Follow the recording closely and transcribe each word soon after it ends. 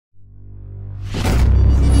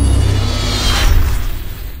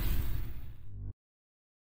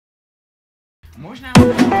I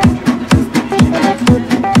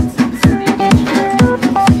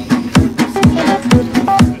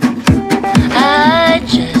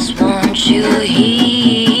just want you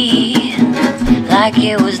here, like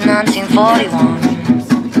it was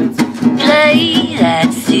 1941. Play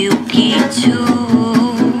that silky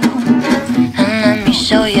tune, and let me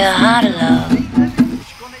show you how to love.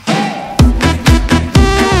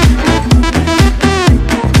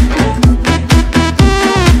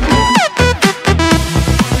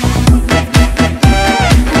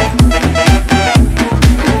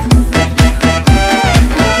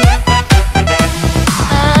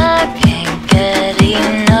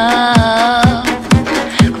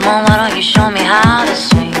 Show me how to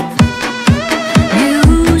swing.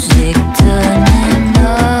 Music turning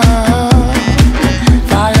up.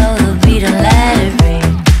 Follow the beat and let it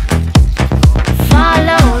ring.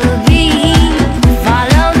 Follow the beat.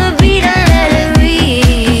 Follow the beat and let it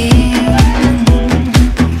ring.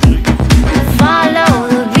 Follow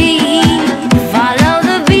the beat. Follow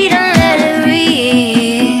the beat and let it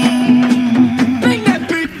ring. Bring that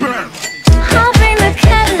beat back. I'll bring the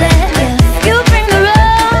Cadillac, you bring the road.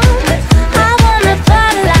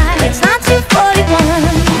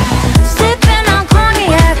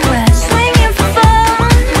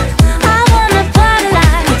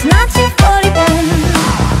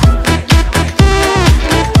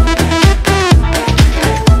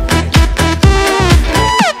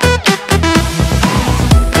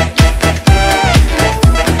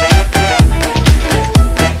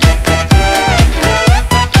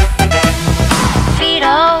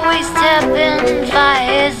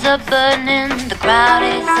 Fires are burning, the crowd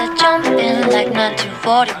is jumping like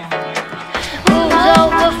 1941. Moves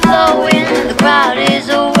overflowing, the crowd is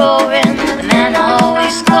roaring, the men are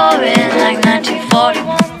always scoring like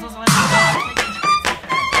 1941.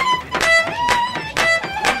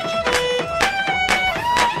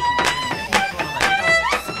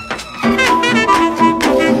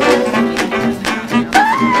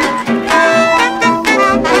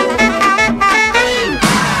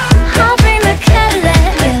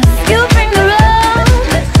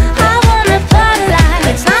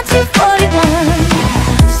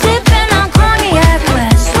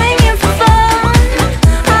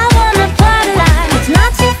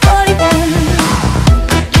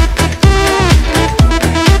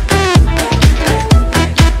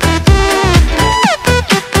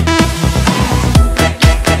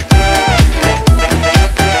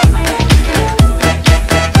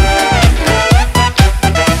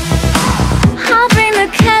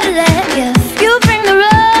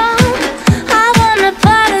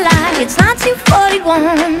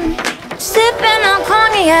 Sipping on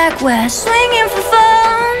cognac, we're swinging for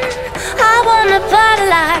fun. I wanna party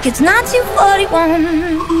like it's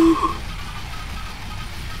 1941.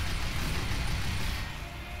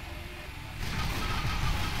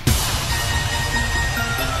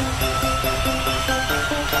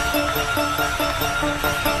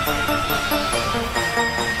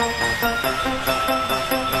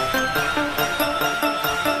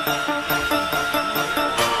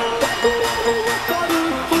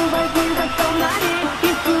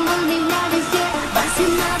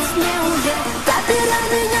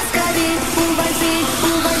 Увози,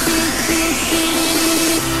 увози.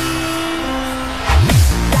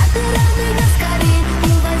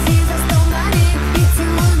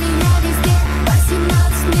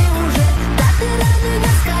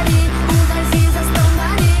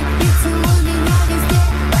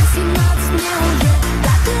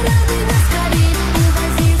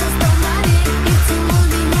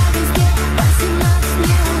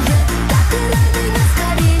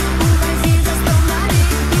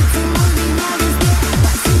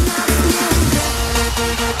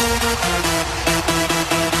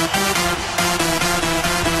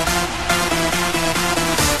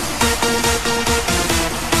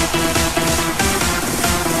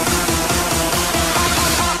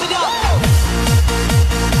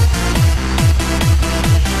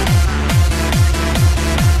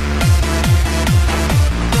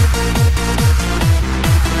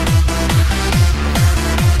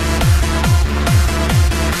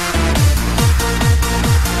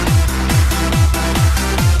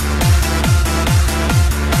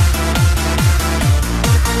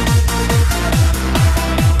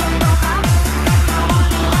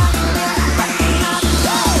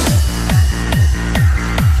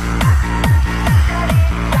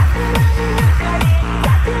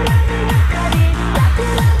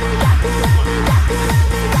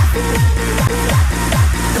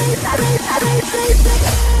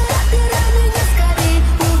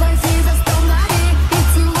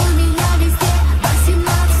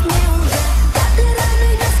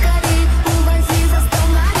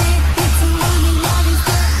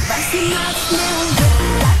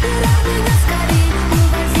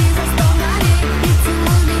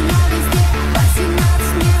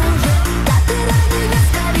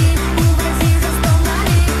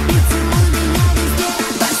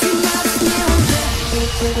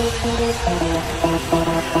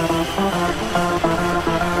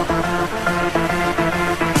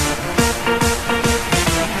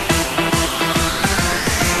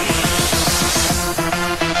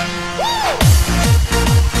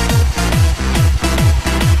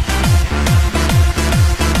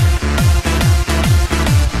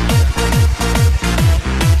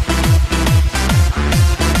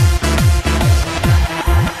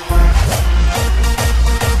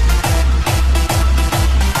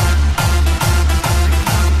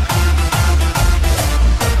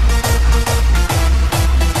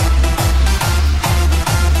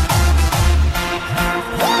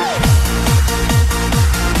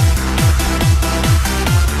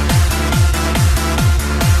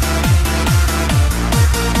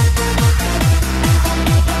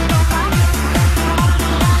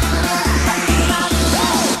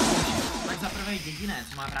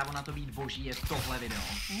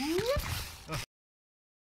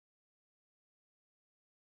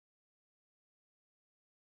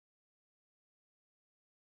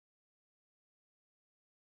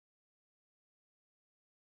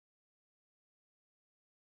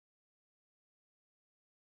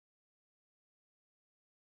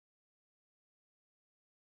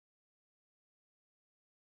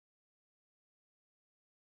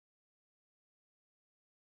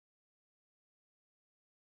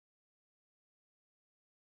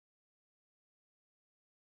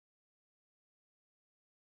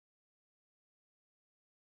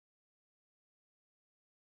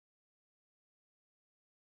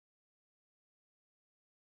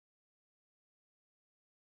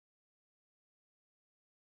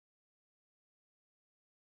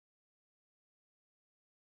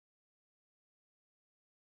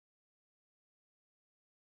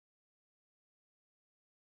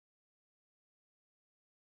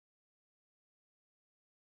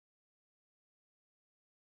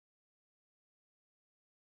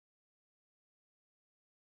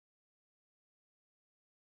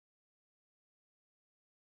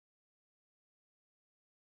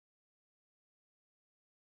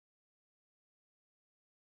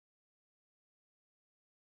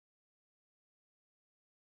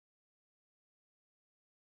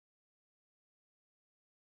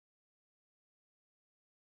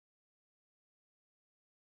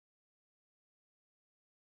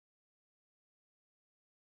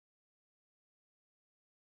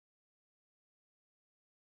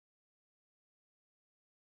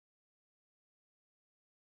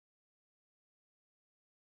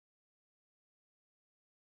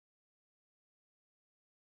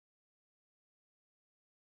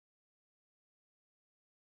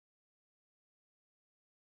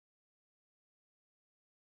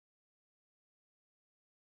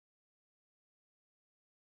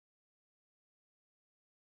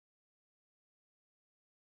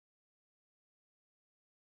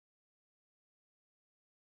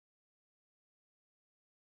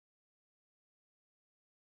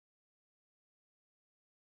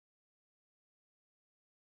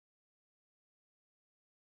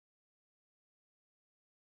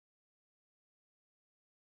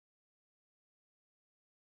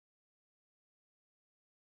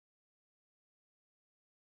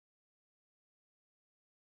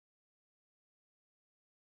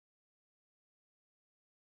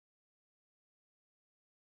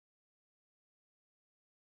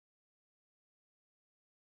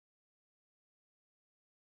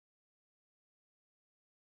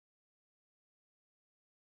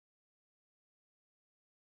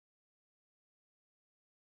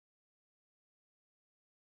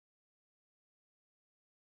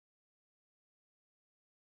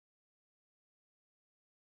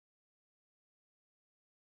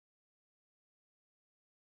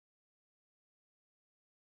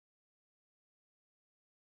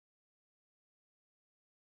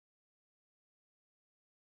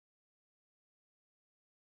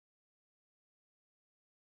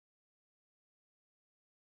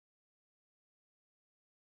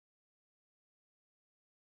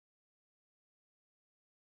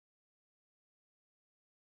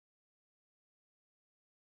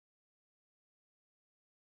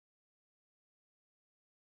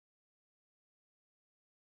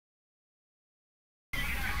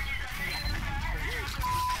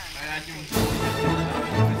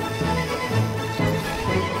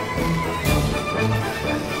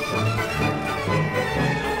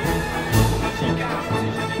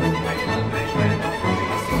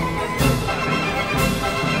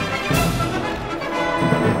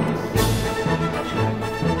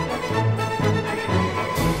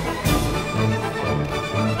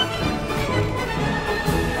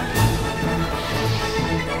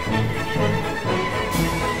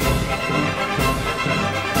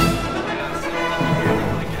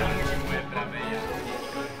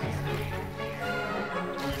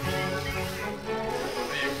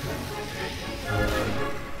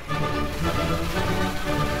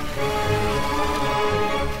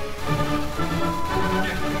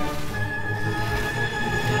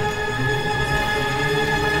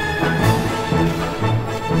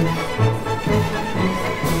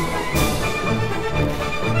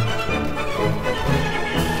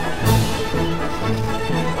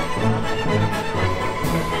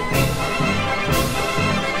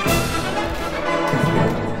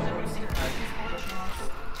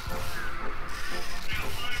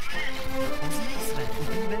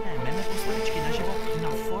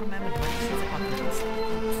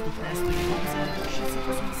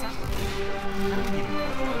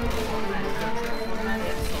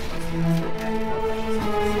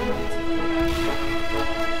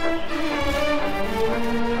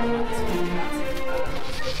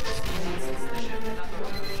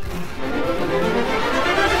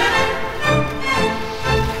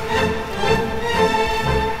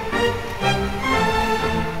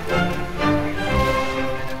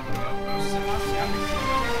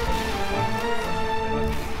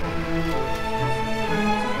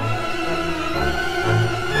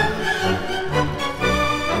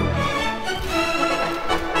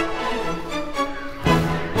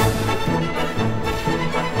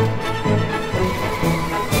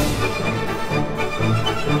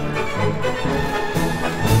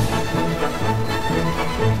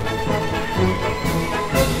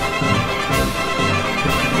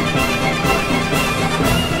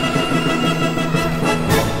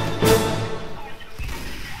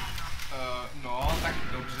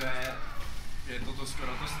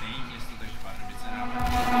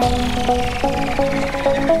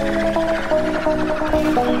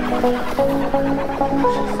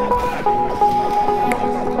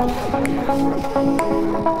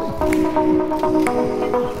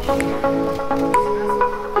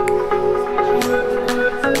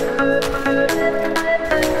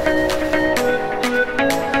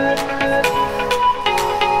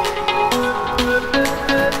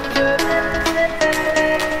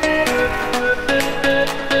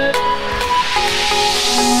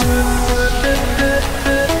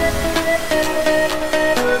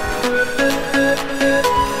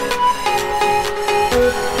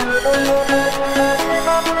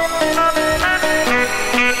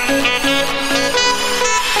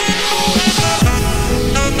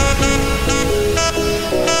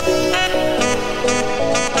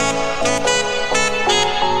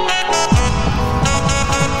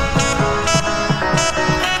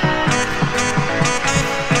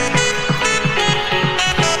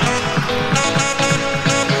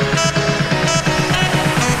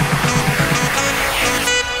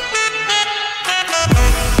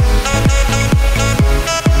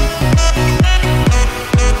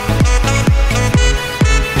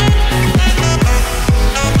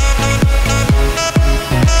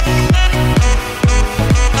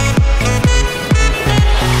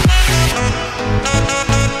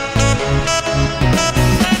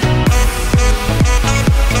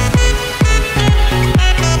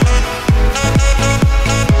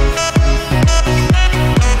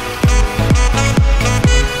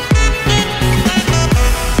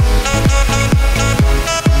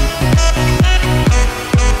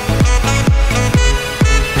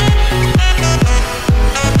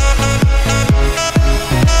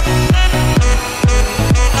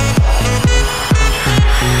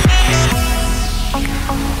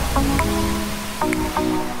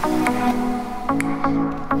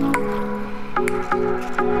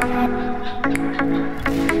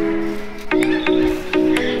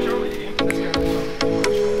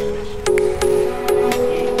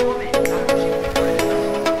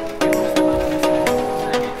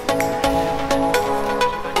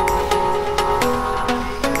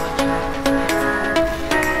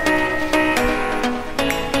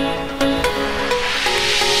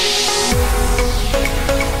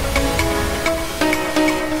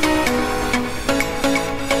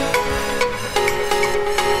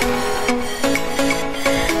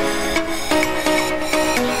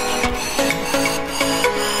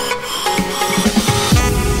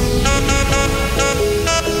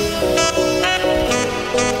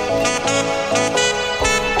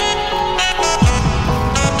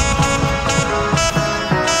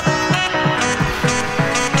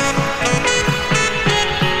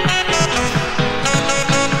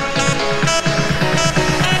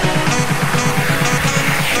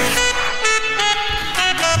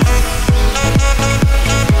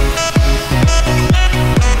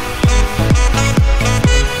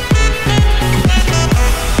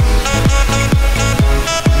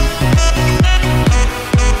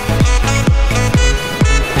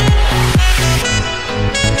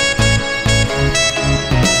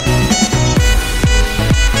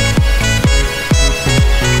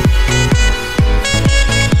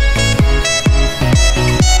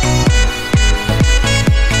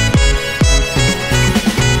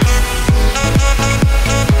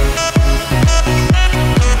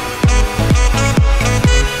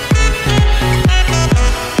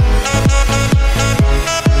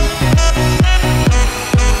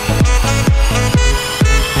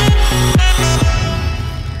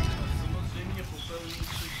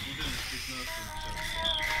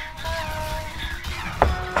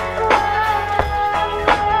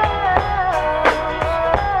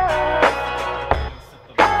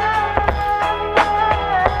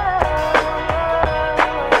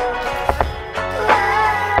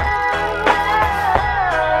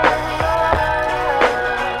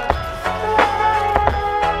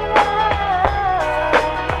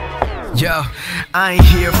 Yo, I ain't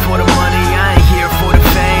here for the money, I ain't here for the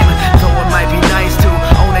fame. Though it might be nice to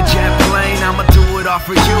own a jet plane, I'ma do it all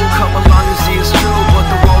for you. Come along and see it's true, but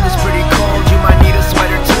the world is pretty cold. You might need a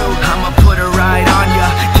sweater too. I'ma put a ride on ya.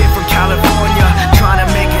 Kid from California, trying to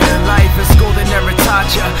make it in life. In school they never taught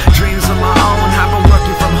ya. Dreams of my own, I've been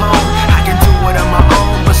working from home. I can do it on my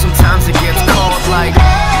own, but sometimes it gets cold like.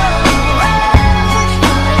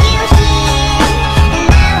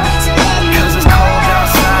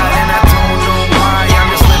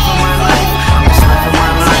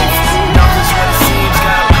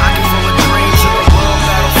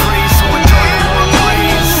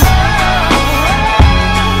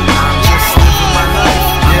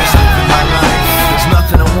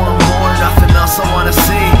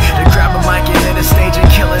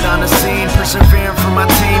 Persevering for my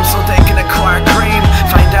team so they can acquire cream.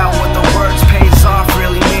 Find out what the words pays off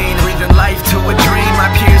really mean. Breathing life to a dream my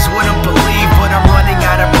peers wouldn't believe, but I'm running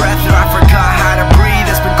out of breath or I forgot how to breathe.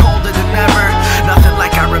 It's been colder than ever, nothing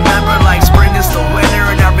like I remember. Like spring is the winter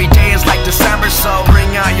and every day is like December. So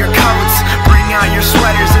bring out your coats, bring out your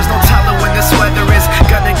sweaters. There's no telling when this weather is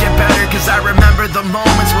gonna get better. Cause I remember the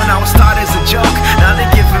moments when I was thought as a joke. Now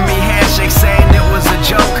they're giving me handshakes saying it was a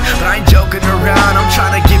joke. But I ain't joking around, I'm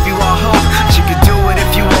trying to give you all hope. You could do it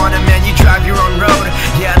if you want it, man, you drive your own road.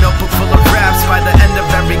 Yeah, a notebook full of raps by the end of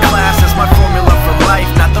every class. That's my formula for life,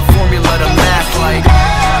 not the formula to math like.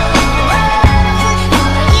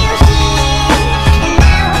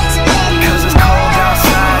 Cause it's cold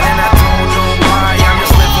outside and I don't know why. I'm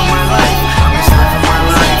just living my life, I'm just living my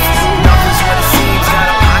life. Nothing's what it seems, got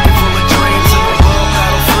a pocket full of dreams. In the world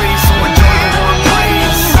battle free, so enjoy the warm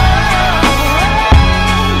breeze.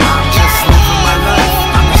 I'm just living my life,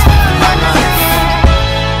 I'm just living my life.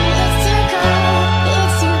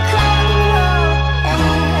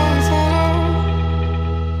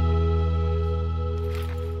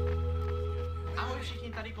 Ahoj všichni,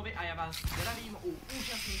 tady Kovy a já vás zdravím u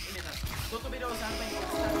úžasných imitací. Toto video zároveň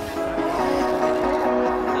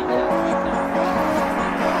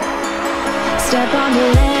Step on the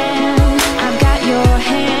land, I've got your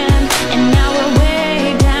hand, and now we're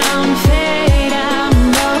way down, fade out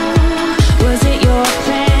low. Was it your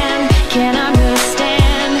plan? Can't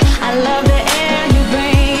understand. I love the air you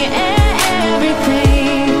bring,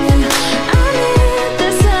 everything. I'm in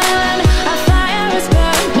the sun, a fire is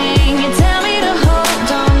burning. You tell me to hold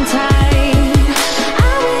on tight.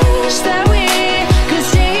 I wish that we could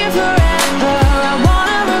stay here forever. I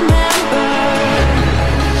wanna remember.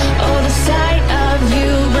 Oh, the sight of you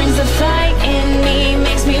brings the fight in me,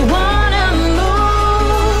 makes me wanna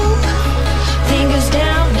move. Fingers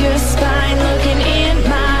down your spine, looking in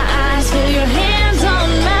my eyes, feel your hands on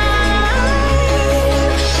mine.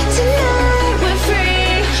 Tonight we're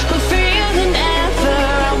freer than ever.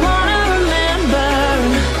 I wanna remember.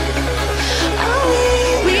 Oh,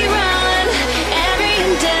 we run every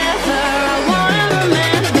endeavor. I wanna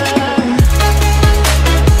remember.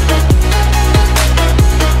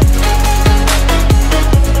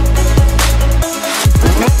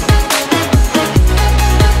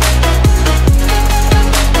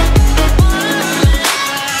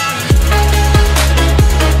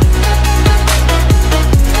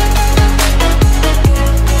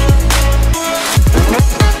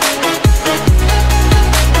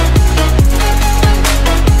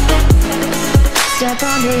 Step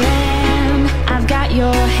on the land, I've got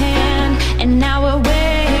your hand, and now we're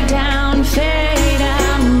way down, fade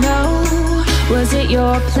out, no. Was it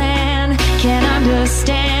your plan? Can't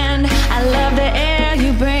understand. I love the air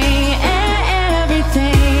you bring,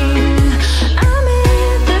 everything. I'm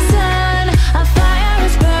in the sun, a fire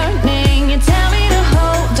is burning. You tell me to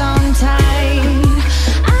hold on tight.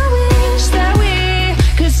 I wish that we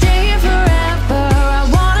could stay here forever. I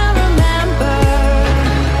wanna remember.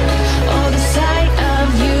 Oh, the sight of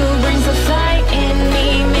you brings the fight in me,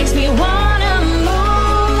 makes me wanna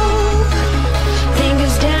move.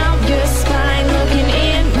 Fingers down your spine, looking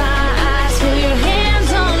in my eyes, feel your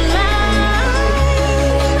hands on mine.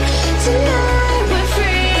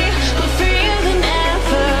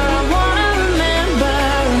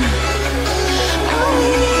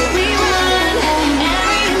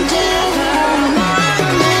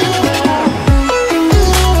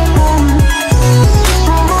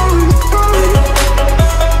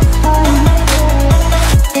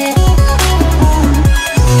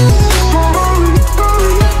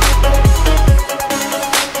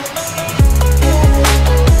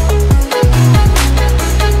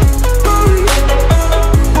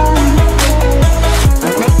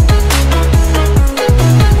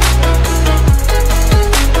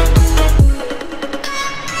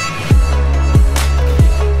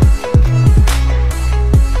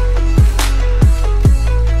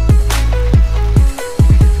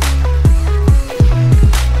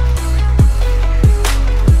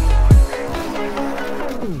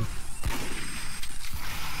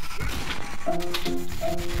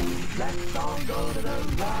 Let's all go to the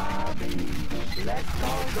lobby. Let's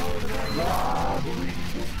all go to the lobby.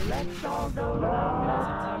 Let's all go to the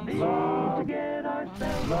lobby to get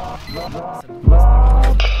ourselves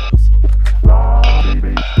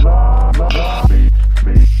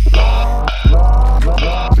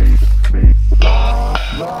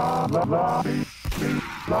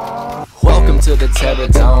Welcome to the Terror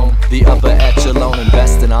Dome, the upper echelon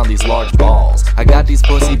investing on these large balls. I got these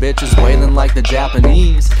pussy bitches wailing like the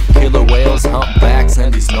Japanese, killer whales, humpbacks,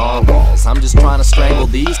 and these narwhals. I'm just trying to strangle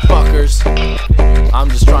these fuckers. I'm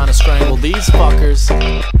just trying to strangle these fuckers.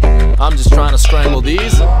 I'm just trying to strangle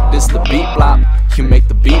these. This the beat flop, you make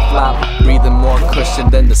the beat flop. Breathing more cushion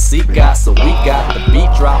than the seat got, so we got the beat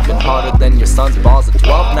dropping harder than your son's balls at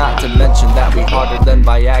 12. Not to mention that we harder than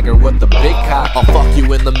Viagra with the big cock. I'll fuck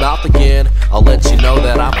you in the mouth again. I'll let you know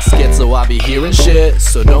that I'm a schizo, I be hearing shit.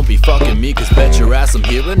 So don't be fucking me, cause bet your ass I'm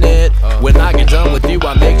hearing it. When I get done with you,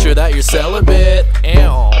 I make sure that you're celibate.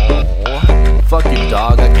 Ew. Fuck you,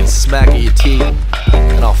 dog, I can smack at your teeth.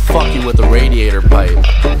 And I'll fuck you with a radiator pipe.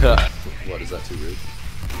 What, is that too rude?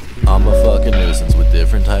 I'm a fucking nuisance with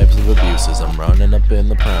different types of abuses. I'm running up in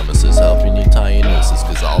the premises, helping you tie your nooses.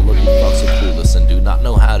 Cause all of you fucks are clueless and do not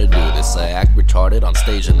know how to do this. I act retarded on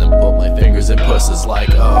stage and then put my fingers in pussies like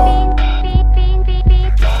oh.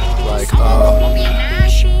 Like oh.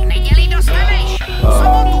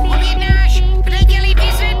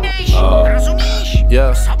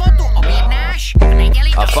 Yeah.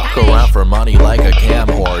 I fuck around for money like a cam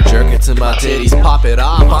whore. Jerk it to my titties, pop it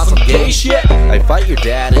off on some gay shit. I fight your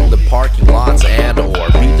dad in the parking lots and or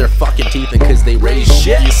beat their fucking teeth in cause they raise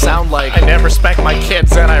shit. You sound like I never spank my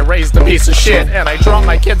kids and I raised a piece of shit. And I drop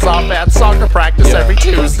my kids off at soccer practice every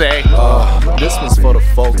Tuesday. This one's for the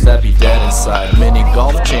folks that be dead inside. Mini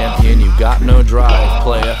golf champion, you got no drive,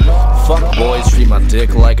 playa. Fuck boys, treat my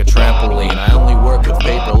dick like a trampoline. I only work with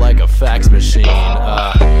paper like a fax machine.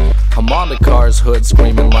 I'm on the car's hood,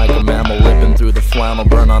 screaming like a mammal, ripping through the flannel,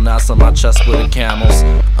 burn on ass on my chest with the camels.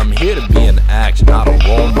 I'm here to be an act, not a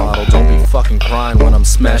role model. Don't be fucking crying when I'm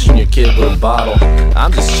smashing your kid with a bottle.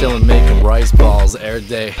 I'm just chilling making rice balls every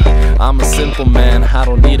day. I'm a simple man, I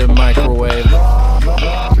don't need a microwave.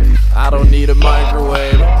 I don't need a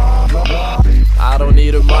microwave. I don't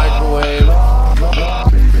need a microwave.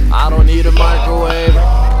 I don't need a microwave.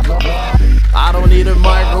 I don't need a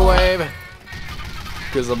microwave.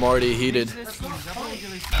 Cause I'm already heated. We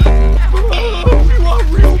want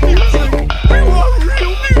real music. We want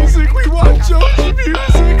real music. We want Joji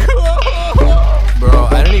music. Bro,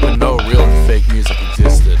 I didn't even know real and fake music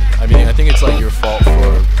existed. I mean, I think it's like your fault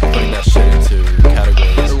for putting that shit into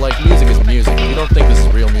categories. Like, music is music. If you don't think this is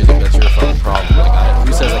real music, that's your fucking problem. Like,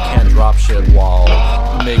 who says I can't drop shit while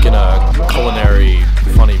making a culinary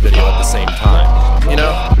funny video at the same time? You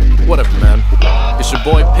know? Whatever, man. It's your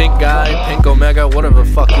boy Pink Guy, Pink Omega, whatever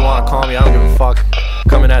the fuck you wanna call me, I don't give a fuck.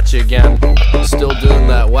 Coming at you again. Still doing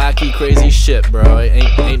that wacky, crazy shit, bro.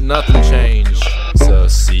 Ain't nothing changed. So,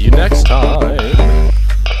 see you next time.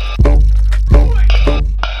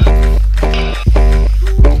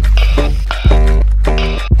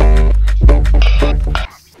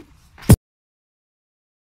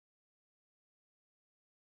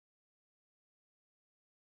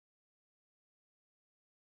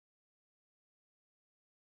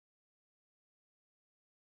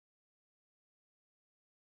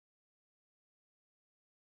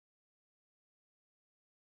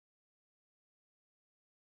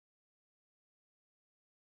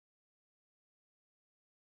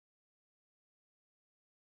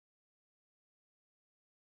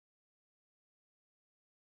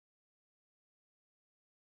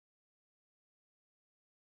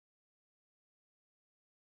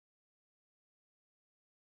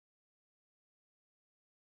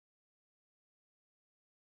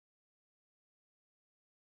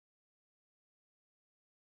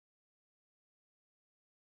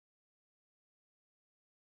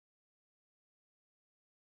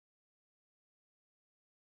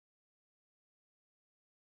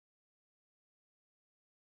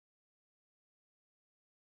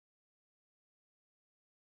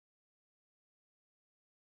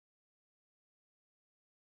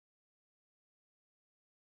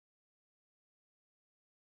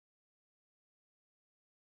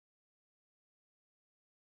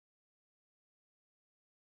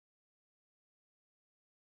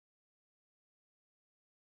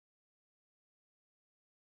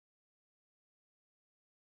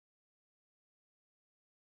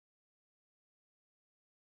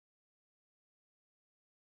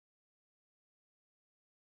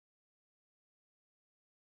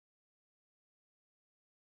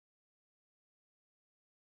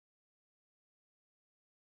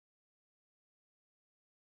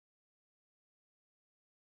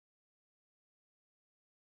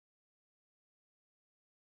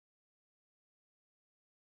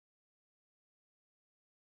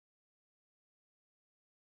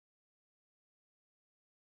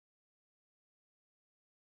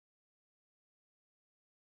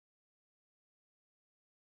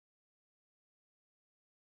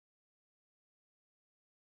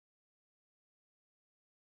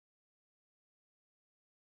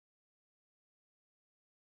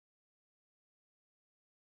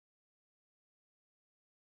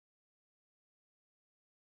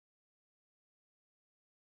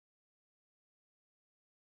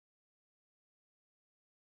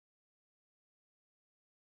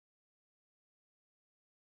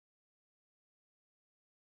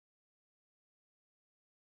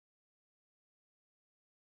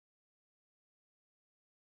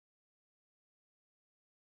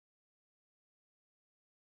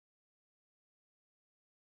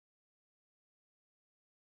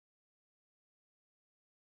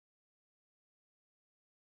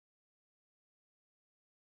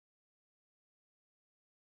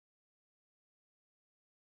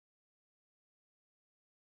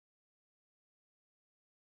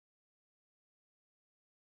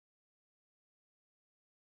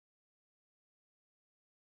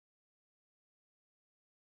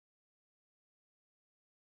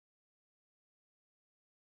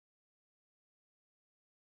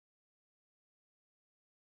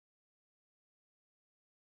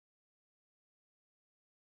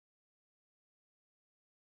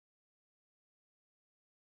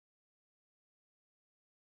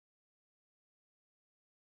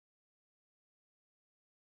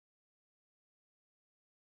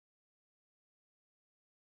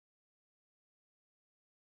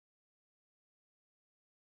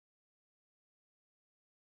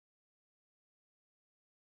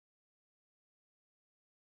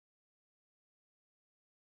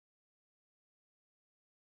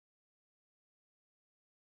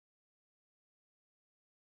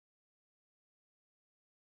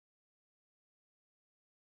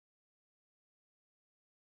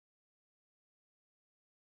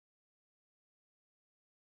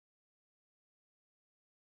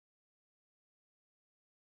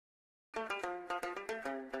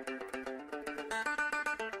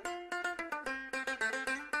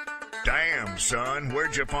 Damn, son,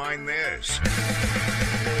 where'd you find this?